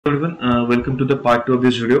Everyone, welcome to the part 2 of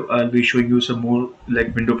this video. I'll be showing you some more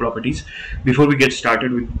like window properties before we get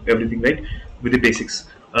started with everything, right? With the basics.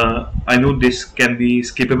 I know this can be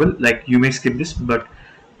skippable, like you may skip this, but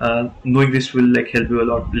knowing this will like help you a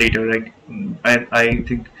lot later, right? I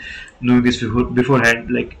think knowing this beforehand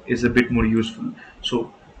like is a bit more useful.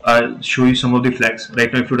 So I'll show you some of the flags.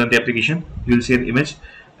 Right now, if you run the application, you'll see an image,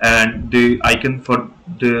 and the icon for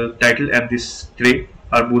the title and this tray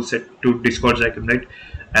are both set to Discord's icon, right?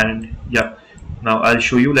 And yeah, now I'll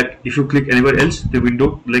show you, like if you click anywhere else the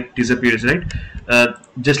window like disappears, right?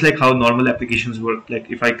 Just like how normal applications work, like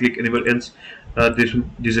if I click anywhere else, this will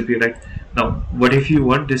disappear, right? Now what if you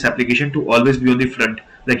want this application to always be on the front,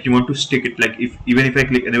 like you want to stick it, like if even if I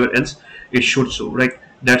click anywhere else it should show, right?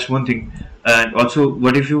 That's one thing. And also,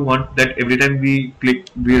 what if you want that every time we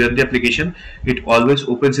run the application, it always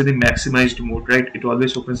opens in the maximized mode, right? It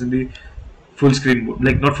always opens in the full screen mode,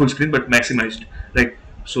 like not full screen but maximized, right?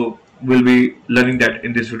 So we'll be learning that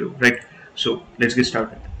in this video, right? So let's get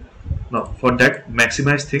started. Now for that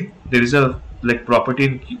maximize thing, there is a like property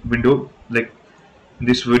in window, like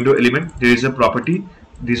this window element there is a property.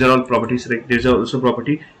 These are all properties, right? There's also a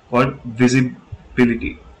property called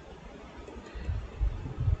visibility.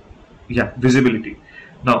 Yeah, visibility.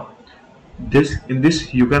 Now this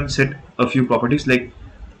you can set a few properties, like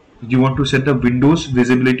you want to set the windows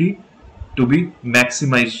visibility to be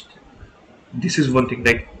maximized. This is one thing,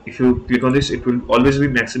 like if you click on this it will always be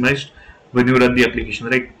maximized when you run the application,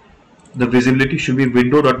 right? The visibility should be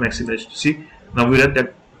window.maximized. See, now we run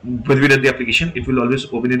that. When we run the application it will always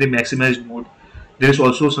open in the maximized mode. There is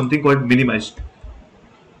also something called minimized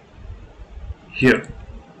here.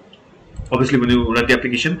 Obviously when you run the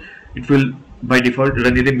application it will by default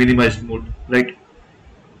run in the minimized mode, right?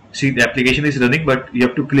 See, the application is running but you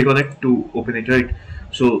have to click on it to open it, right?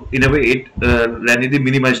 So in a way it ran in the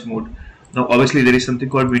minimized mode. Now obviously there is something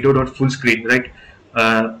called window.full screen, right?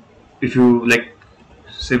 If you like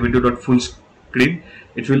say window.full screen,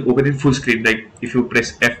 it will open in full screen. Like if you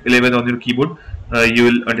press F11 on your keyboard, you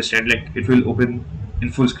will understand, like it will open in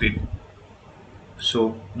full screen.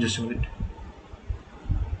 So just a minute.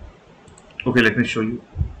 Okay, let me show you.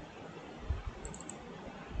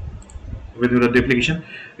 When you run the application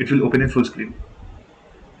it will open in full screen,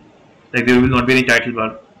 like there will not be any title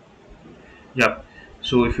bar. Yeah,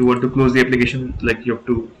 so if you want to close the application, like you have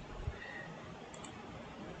to,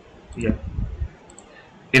 yeah.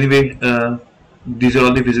 Anyway, these are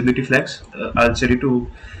all the visibility flags. I'll set it to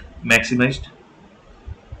maximized.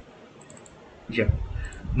 Yeah,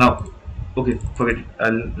 now okay, forget it.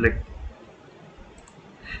 I'll like,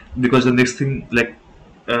 because the next thing, like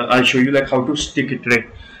I'll show you like how to stick it, right?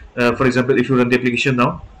 For example, if you run the application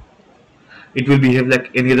now, it will behave like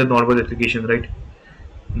any other normal application, right?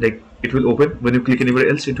 Like it will open, when you click anywhere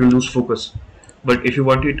else it will lose focus. But if you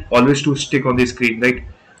want it always to stick on the screen, right?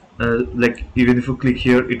 Like even if you click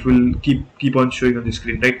here it will keep on showing on the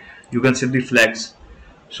screen, right? You can set the flags.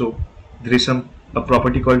 So there is a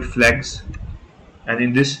property called flags, and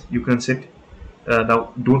in this you can set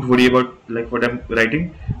now don't worry about like what I'm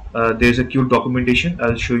writing. There is a Qt documentation.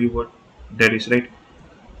 I'll show you what that is, right?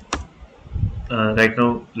 Right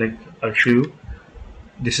now, like I'll show you,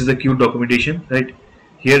 this is the Qt documentation, right?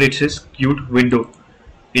 Here it says Qt window,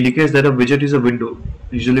 indicates that a widget is a window,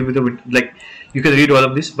 usually with a window. Like you can read all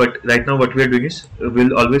of this, but right now what we are doing is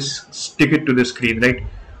we'll always stick it to the screen, right?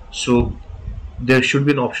 So there should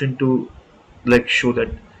be an option to like show that.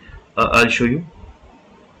 I'll show you.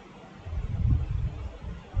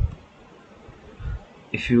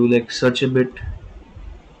 If you like search a bit,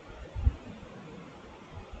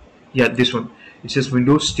 yeah, this one, it says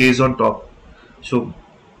Windows stays on top. So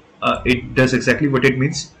it does exactly what it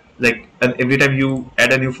means. Like, and every time you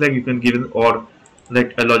add a new flag you can give an OR,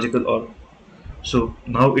 like a logical OR. So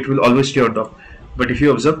now it will always stay on top. But if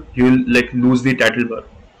you observe, you will like lose the title bar.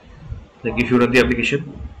 Like if you run the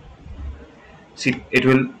application, see, it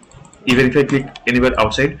will, even if I click anywhere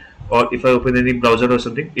outside or if I open any browser or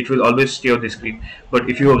something, it will always stay on the screen. But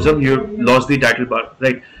if you observe, you lost the title bar,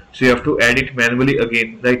 right? So you have to add it manually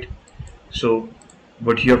again, right? So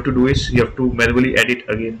what you have to do is you have to manually add it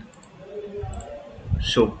again.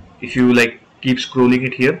 So if you like keep scrolling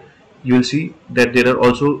it here, you will see that there are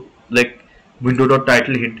also like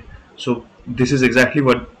window.title hint. So this is exactly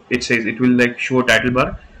what it says. It will like show a title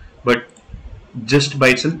bar, but just by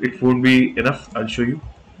itself it won't be enough. I'll show you.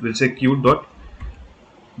 We'll say Q.window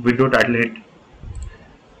title hint.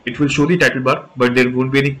 It will show the title bar, but there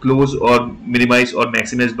won't be any close or minimize or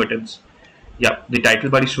maximize buttons. Yeah, the title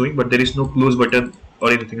bar is showing, but there is no close button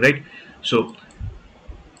or anything, right? So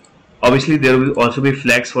obviously there will also be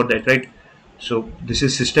flags for that, right? So this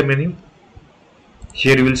is system menu.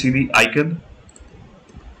 Here you will see the icon,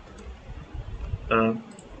 uh,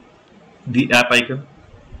 the app icon.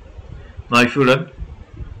 Now if you run,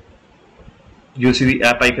 you'll see the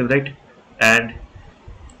app icon, right? And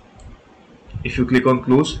if you click on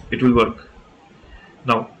close, it will work.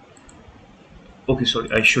 Now, okay, sorry,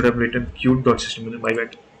 I should have written Qt.system. My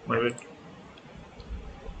bad, my bad.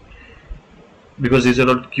 Because these are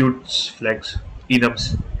all Qt flags,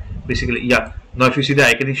 enums, basically. Yeah. Now if you see the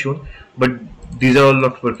icon is shown, but these are all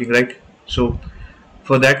not working, right? So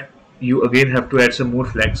for that, you again have to add some more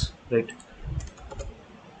flags, right?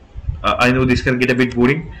 I know this can get a bit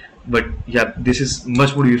boring, but yeah, this is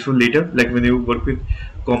much more useful later. Like when you work with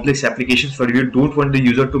complex applications, where you don't want the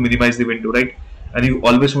user to minimize the window, right? And you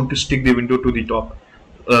always want to stick the window to the top.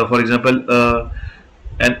 For example,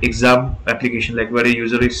 an exam application, like where a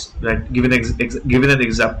user is like given an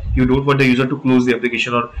exam, you don't want the user to close the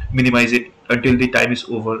application or minimize it until the time is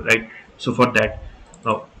over, right? So for that,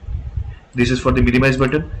 now this is for the minimize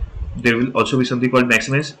button. There will also be something called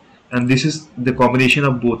maximize, and this is the combination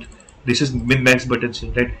of both. This is min max buttons,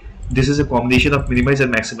 right? This is a combination of minimize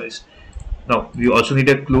and maximize. Now we also need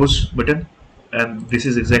a close button, and this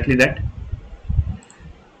is exactly that.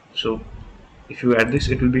 So if you add this,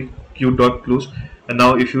 it will be q.close. And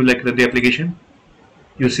now if you like run the application,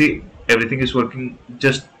 you see everything is working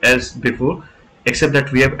just as before, except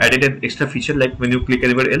that we have added an extra feature, like when you click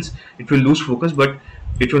anywhere else, it will lose focus, but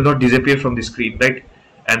it will not disappear from the screen, right?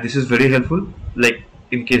 And this is very helpful, like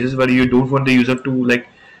in cases where you don't want the user to like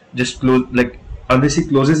just close, like unless he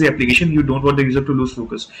closes the application, you don't want the user to lose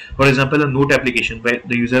focus. For example, a note application where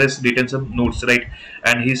the user has written some notes, right?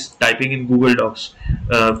 And he's typing in Google Docs.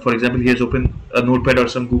 For example, he has opened a notepad or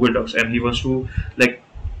some Google Docs, and he wants to like,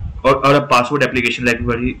 or a password application, like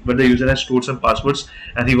where the user has stored some passwords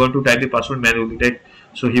and he wants to type the password manually, right?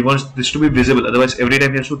 So he wants this to be visible, otherwise every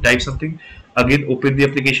time he has to type something, again open the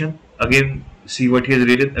application, again see what he has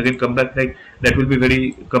written, again come back, like that will be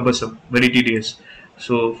very cumbersome, very tedious.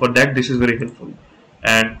 So for that, this is very helpful,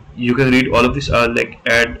 and you can read all of this. Like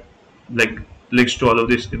add like links to all of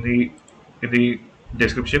this in the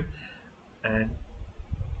description. And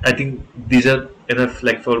I think these are enough,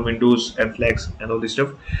 like for windows and flags and all this stuff.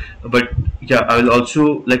 But yeah, I will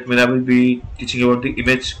also, like when I will be teaching about the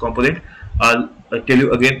image component, I'll tell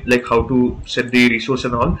you again like how to set the resource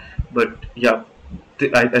and all. But yeah,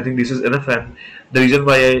 I think this is enough. And the reason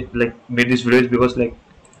why I like made this video is because like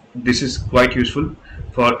this is quite useful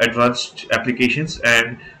for advanced applications,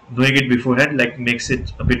 and knowing it beforehand like makes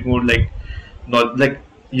it a bit more like, not like,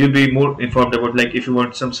 you'll be more informed about, like if you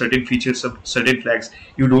want some certain features, some certain flags,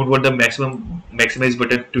 you don't want the maximize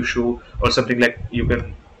button to show or something, like you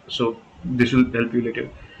can. So this will help you later.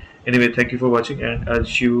 Anyway, thank you for watching, and I'll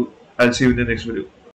see you in the next video.